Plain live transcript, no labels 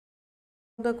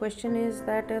The question is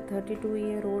that a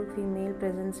 32-year-old female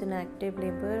presents in active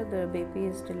labor, the baby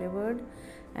is delivered,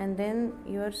 and then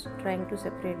you are trying to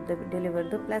deliver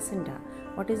the placenta.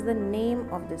 What is the name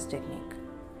of this technique?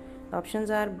 The options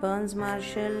are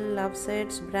Burns-Marshall,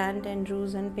 Lovesets,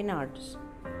 Brandt-Andrews, and Pinard's.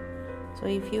 So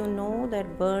if you know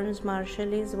that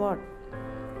Burns-Marshall is what?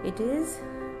 It is,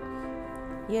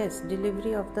 yes,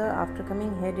 delivery of the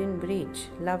aftercoming head in breech.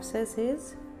 Lovesets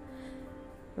is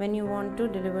when you want to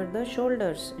deliver the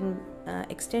shoulders in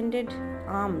extended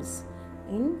arms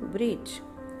in breech.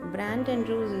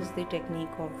 Brandt-Andrews is the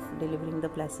technique of delivering the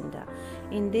placenta.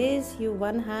 In this,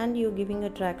 one hand you giving a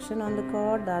traction on the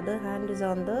cord, the other hand is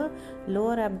on the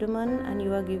lower abdomen, and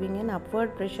you are giving an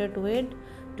upward pressure to it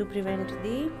to prevent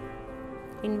the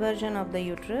inversion of the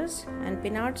uterus. And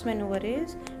Pinard's maneuver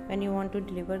is when you want to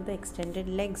deliver the extended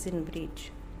legs in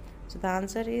breech. So the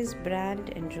answer is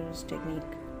Brandt-Andrews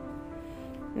technique.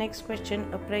 Next question.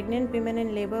 A pregnant woman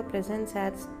in labor presents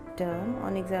as term.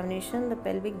 On examination, the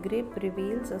pelvic grip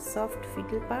reveals a soft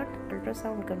fetal part.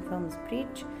 Ultrasound confirms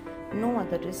breech. No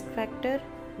other risk factor.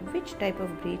 Which type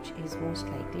of breech is most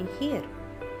likely here?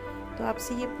 तो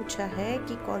आपसे ये पूछा है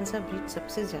कि कौन सा breach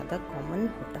सबसे ज़्यादा कॉमन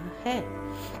होता है.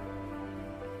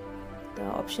 The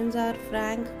options are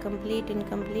frank, complete,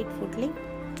 incomplete, footling.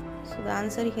 So the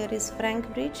answer here is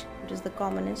frank breech. It is the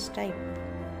commonest type.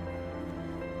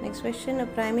 Next question. A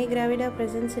primigravida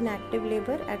presents in active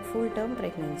labor at full-term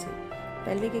pregnancy.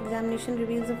 Pelvic examination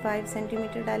reveals a 5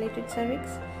 cm dilated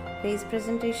cervix. Face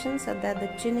presentation so that the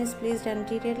chin is placed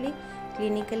anteriorly.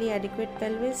 Clinically adequate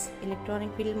pelvis.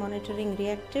 Electronic field monitoring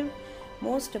reactive.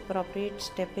 Most appropriate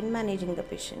step in managing the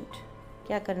patient.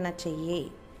 क्या करना चाहिए?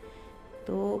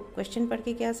 तो question पढ़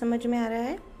के क्या समझ में आ रहा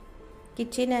है कि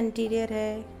चिन एंटीरियर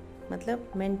है,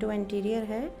 मतलब मेंटो एंटीरियर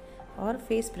है, और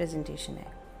फेस प्रेजेंटेशन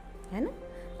है ना,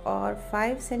 और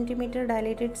 5 सेंटीमीटर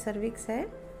डायलेटेड सर्विक्स है.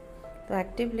 तो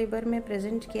एक्टिव लेबर में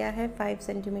प्रेजेंट किया है 5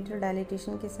 सेंटीमीटर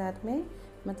डायलेटेशन के साथ में,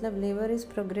 मतलब labour is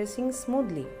progressing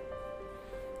smoothly,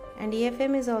 and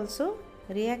EFM is also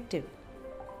reactive.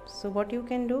 So what you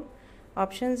can do?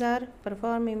 Options are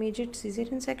perform immediate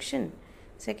caesarean section.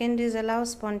 Second is allow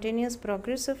spontaneous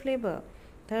progress of labor.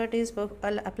 Third is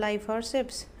apply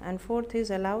forceps. And fourth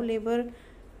is allow labor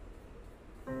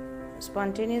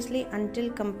spontaneously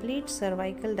until complete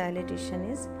cervical dilatation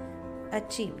is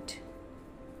achieved.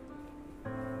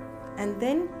 And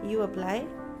then you apply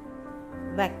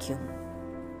vacuum.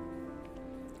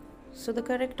 So the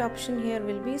correct option here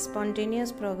will be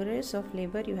spontaneous progress of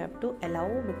labor you have to allow,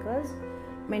 because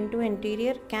mento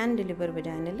anterior can deliver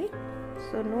vaginally.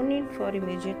 So no need for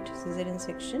immediate cesarean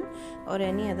section or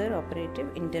any other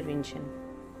operative intervention.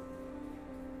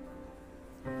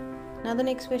 Now the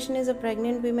next question is, a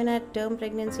pregnant woman at term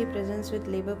pregnancy presents with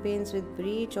labor pains with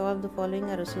breech. All of the following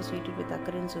are associated with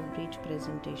occurrence of breech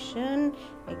presentation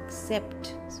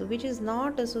except. So which is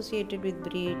not associated with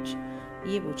breech?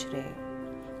 ये पूछ रहे हैं.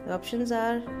 The options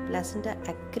are placenta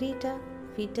accreta,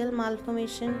 fetal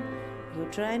malformation,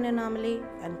 uterine anomaly,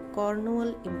 and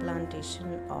cornual implantation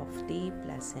of the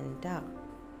placenta.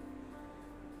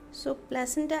 So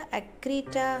placenta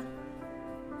accreta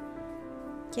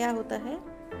क्या होता है?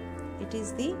 It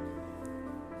is the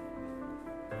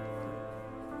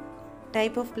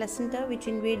type of placenta which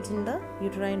invades in the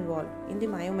uterine wall in the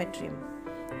myometrium.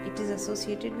 It is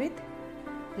associated with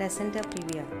placenta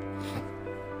previa.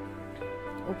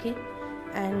 Okay,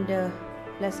 and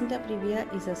placenta previa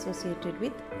is associated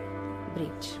with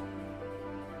breech.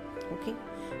 Okay,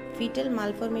 fetal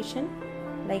malformation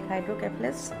like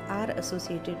hydrocephalus are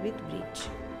associated with breech.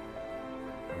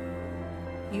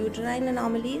 Uterine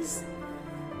anomalies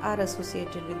are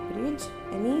associated with breech.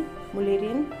 Any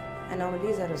Mullerian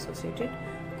anomalies are associated.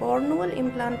 Cornual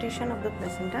implantation of the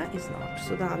placenta is not.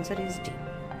 So the answer is D.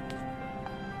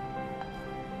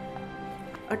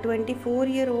 A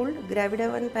 24-year-old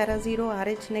gravida 1 para 0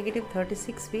 RH negative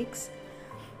 36 weeks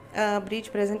breech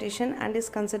presentation and is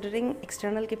considering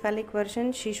external cephalic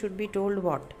version. She should be told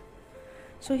what?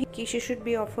 So she should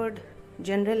be offered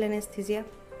general anesthesia.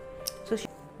 So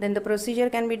then the procedure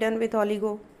can be done with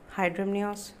oligo,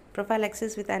 hydramnios.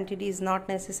 Prophylaxis with anti-D is not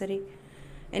necessary.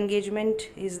 Engagement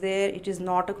is there. It is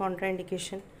not a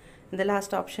contraindication. And the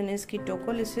last option is कि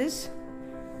tocolysis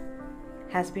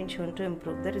has been shown to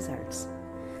improve the results.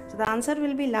 So the answer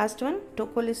will be last one.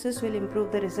 Tocolysis will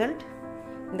improve the result.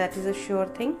 That is a sure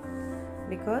thing,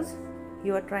 because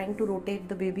you are trying to rotate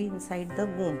the baby inside the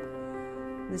womb.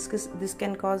 This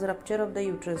can cause rupture of the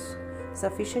uterus.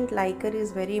 Sufficient liquor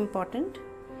is very important,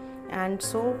 and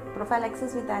so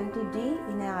prophylaxis with anti-D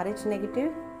in a RH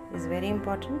negative is very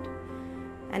important.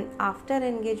 And after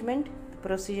engagement, the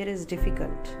procedure is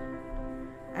difficult,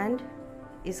 and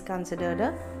is considered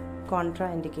a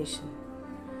contraindication.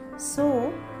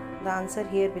 So the answer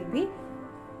here will be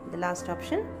the last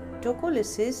option.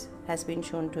 Tocolysis has been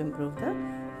shown to improve the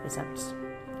results.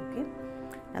 Okay.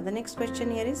 Now the next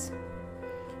question here is,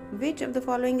 which of the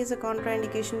following is a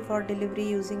contraindication for delivery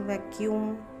using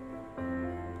vacuum?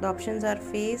 The options are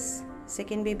face,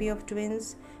 second baby of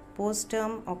twins,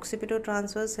 postterm,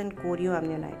 occipitotransverse and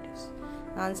chorioamnionitis.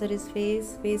 Answer is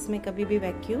face. Face में कभी भी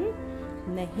vacuum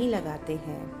नहीं लगाते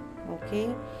हैं. Okay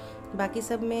बाकी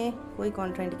सब में कोई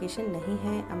कॉन्ट्राइंडिकेशन नहीं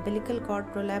है. Umbilical cord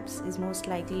prolapse is most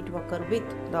likely to occur with.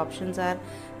 The options are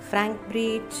frank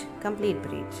breech, complete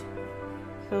breech.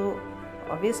 So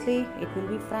obviously it will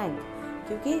be frank,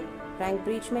 क्योंकि frank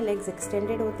breech में legs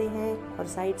extended होते हैं और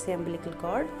साइड से अम्बिलिकल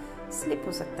कॉर्ड स्लिप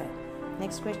हो सकता है.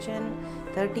 Next question,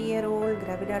 30-year-old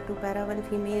gravida to para 1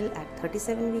 female at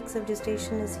 37 weeks of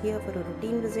gestation is here for a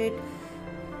routine visit.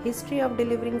 History of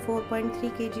delivering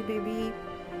 4.3 kg baby,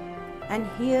 and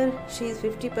here she is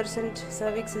 50%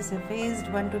 cervix is effaced,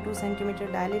 1 to 2 centimeter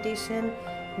dilatation.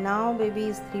 Now baby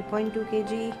is 3.2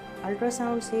 kg.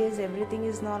 Ultrasound says everything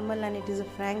is normal and it is a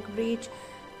frank breech.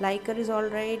 Liker is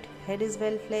alright, head is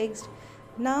well flexed.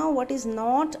 Now what is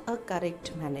not a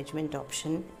correct management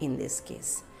option in this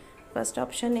case? First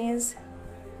option is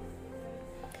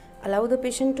allow the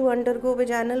patient to undergo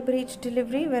vaginal breech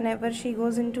delivery whenever she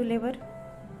goes into labor.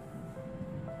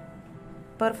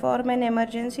 Perform an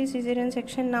emergency cesarean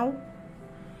section now.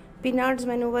 Pinard's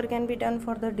maneuver can be done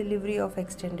for the delivery of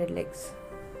extended legs.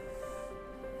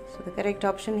 So the correct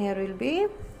option here will be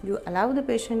you allow the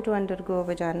patient to undergo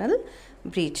vaginal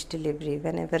breech delivery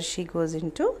whenever she goes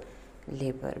into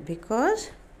labor,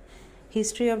 because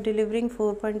history of delivering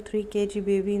 4.3 kg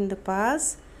baby in the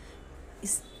past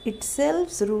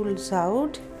itself rules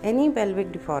out any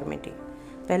pelvic deformity.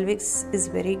 Pelvic is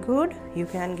very good. You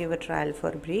can give a trial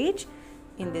for breech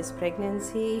in this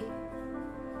pregnancy.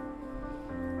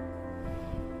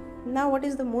 Now what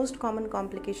is the most common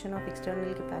complication of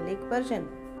external cephalic version?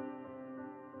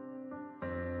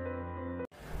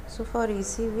 So for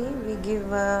ECV we give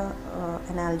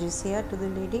analgesia to the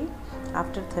lady.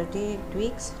 After 38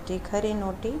 weeks take her in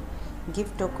OT, give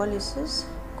tocolysis,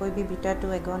 कोई भी beta 2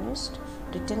 agonist,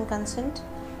 written consent,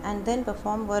 and then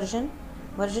perform version.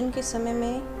 Version के समय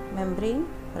में membrane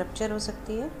rupture हो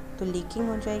सकती है तो leaking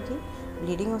हो जाएगी,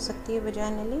 ब्लीडिंग हो सकती है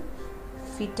वैजाइनली,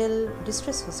 fetal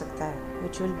distress हो सकता है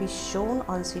which will be shown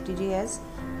on CTG as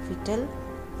fetal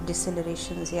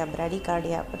decelerations या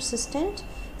bradycardia persistent.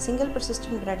 Single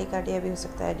persistent bradycardia भी हो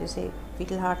सकता है, जैसे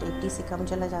fetal heart 80 से कम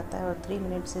चला जाता है और 3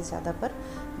 मिनट से ज़्यादा पर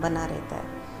बना रहता है.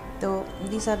 तो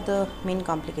these are the main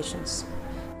complications.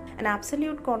 An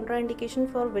absolute contraindication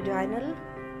for vaginal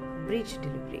breech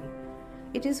delivery.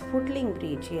 It is footling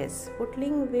breech. Yes,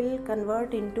 footling will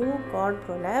convert into cord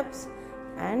prolapse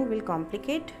and will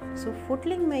complicate. So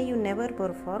footling में you never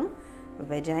perform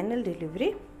vaginal delivery.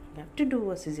 You have to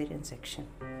do a cesarean section.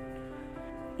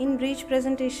 In breech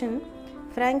presentation,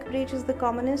 frank breech is the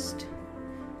commonest.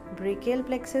 Brachial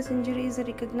plexus injury is a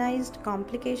recognized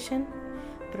complication.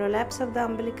 Prolapse of the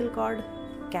umbilical cord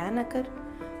can occur.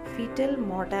 Fetal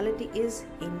mortality is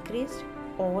increased.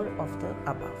 All of the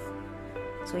above.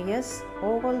 So yes,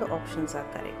 all the options are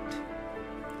correct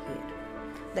here.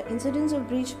 The incidence of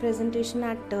breech presentation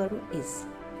at term is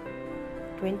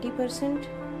 20%,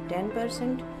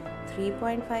 10%,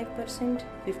 3.5%,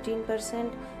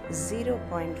 15%,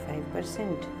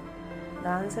 0.5%. The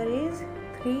answer is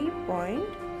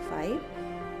 3.5%.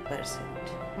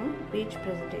 Breech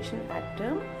presentation at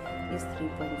term is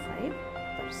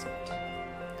 3.5%.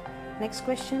 Next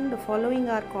question, the following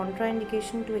are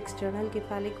contraindication to external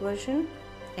cephalic version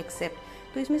except.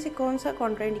 तो इसमें से कौन सा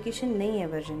contraindication नहीं है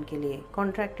version के लिए?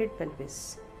 Contracted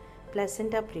pelvis,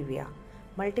 placenta previa,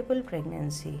 multiple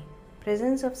pregnancy,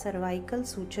 presence of cervical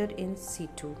suture in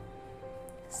situ,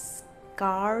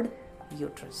 scarred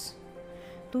uterus.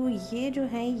 तो ये जो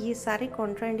हैं ये सारे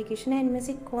contraindication हैं. इनमें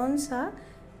से कौन सा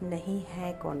नहीं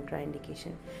है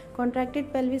contraindication? Contracted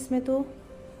pelvis में तो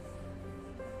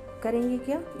करेंगे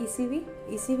क्या?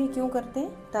 ECV क्यों करते हैं?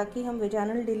 ताकि हम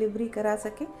वेजाइनल डिलीवरी करा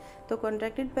सकें. तो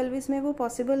कॉन्ट्रैक्टेड पेल्विस में वो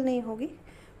पॉसिबल नहीं होगी.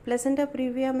 प्लेसेंटा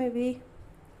प्रीविया में भी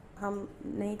हम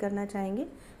नहीं करना चाहेंगे,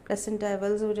 प्लेसेंटा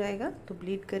एवल्स हो जाएगा तो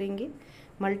ब्लीड करेंगे.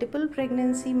 मल्टीपल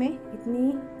प्रेगनेंसी में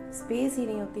इतनी स्पेस ही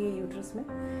नहीं होती है यूट्रस में,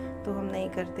 तो हम नहीं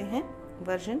करते हैं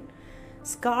वर्जन.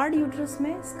 स्कार्ड यूट्रस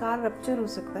में स्कार रप्चर हो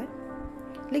सकता है,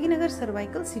 लेकिन अगर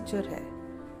सर्वाइकल सिचर है,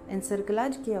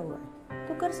 एनसर्कलाज किया हुआ है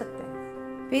तो कर सकते हैं.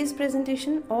 Face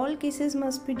presentation, all cases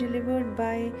must be delivered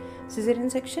by cesarean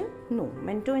section? No,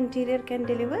 mento anterior can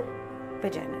deliver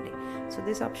vaginally. So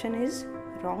this option is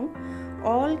wrong.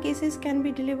 All cases can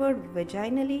be delivered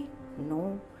vaginally?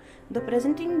 No. The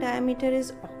presenting diameter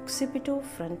is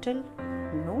occipitofrontal?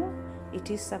 No. It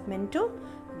is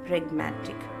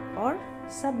submentobrachmatic or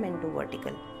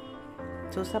submentovertical.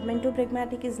 So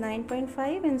submentobrachmatic is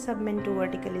 9.5 and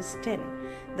submentovertical is 10.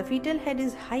 The fetal head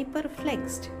is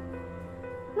hyperflexed.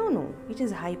 No, it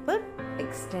is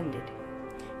hyperextended.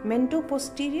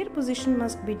 Mento-posterior position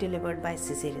must be delivered by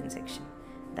cesarean section.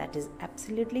 That is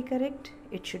absolutely correct.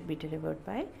 It should be delivered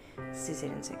by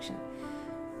cesarean section.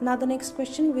 Now the next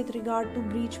question with regard to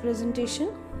breech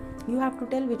presentation, you have to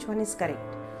tell which one is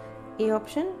correct. A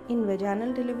option, in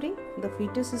vaginal delivery, the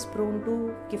fetus is prone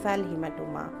to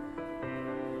cephalhematoma.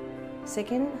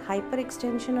 Second,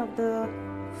 hyperextension of the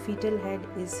fetal head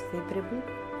is favorable.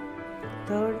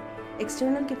 Third,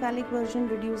 external cephalic version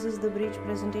reduces the breech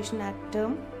presentation at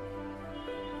term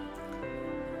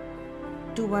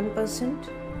to 1%.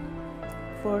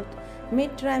 Fourth,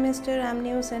 mid-trimester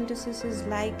amniocentesis is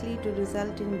likely to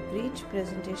result in breech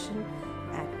presentation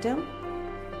at term.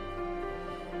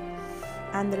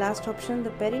 And the last option,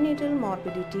 the perinatal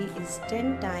morbidity is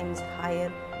 10 times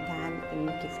higher than in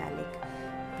cephalic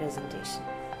presentation.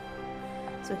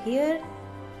 So here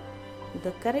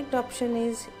the correct option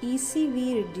is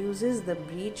ECV reduces the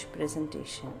breech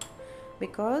presentation,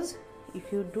 because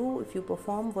if you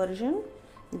perform version,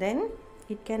 then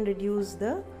it can reduce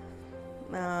the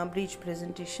breech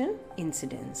presentation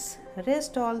incidence.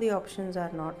 Rest all the options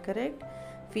are not correct.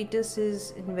 Fetus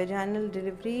is in vaginal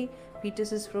delivery,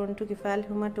 fetus is prone to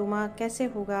cephalhematoma.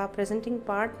 कैसे होगा? Presenting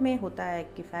part में होता है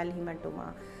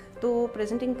cephalhematoma, तो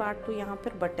presenting part तो यहाँ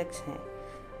पर buttocks हैं.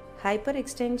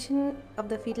 Hyperextension of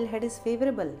the fetal head is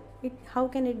favorable. How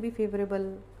can it be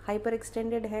favorable?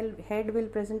 Hyperextended head will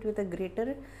present with a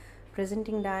greater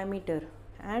presenting diameter,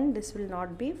 and this will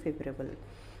not be favorable.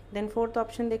 Then fourth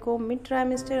option देखो, mid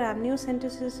trimester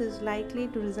amniocentesis is likely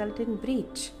to result in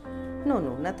breech. No,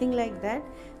 nothing like that.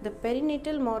 The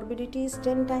perinatal morbidity is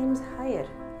 10 times higher.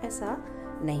 ऐसा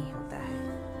नहीं होता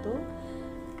है. तो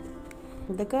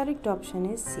the correct option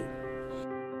is C.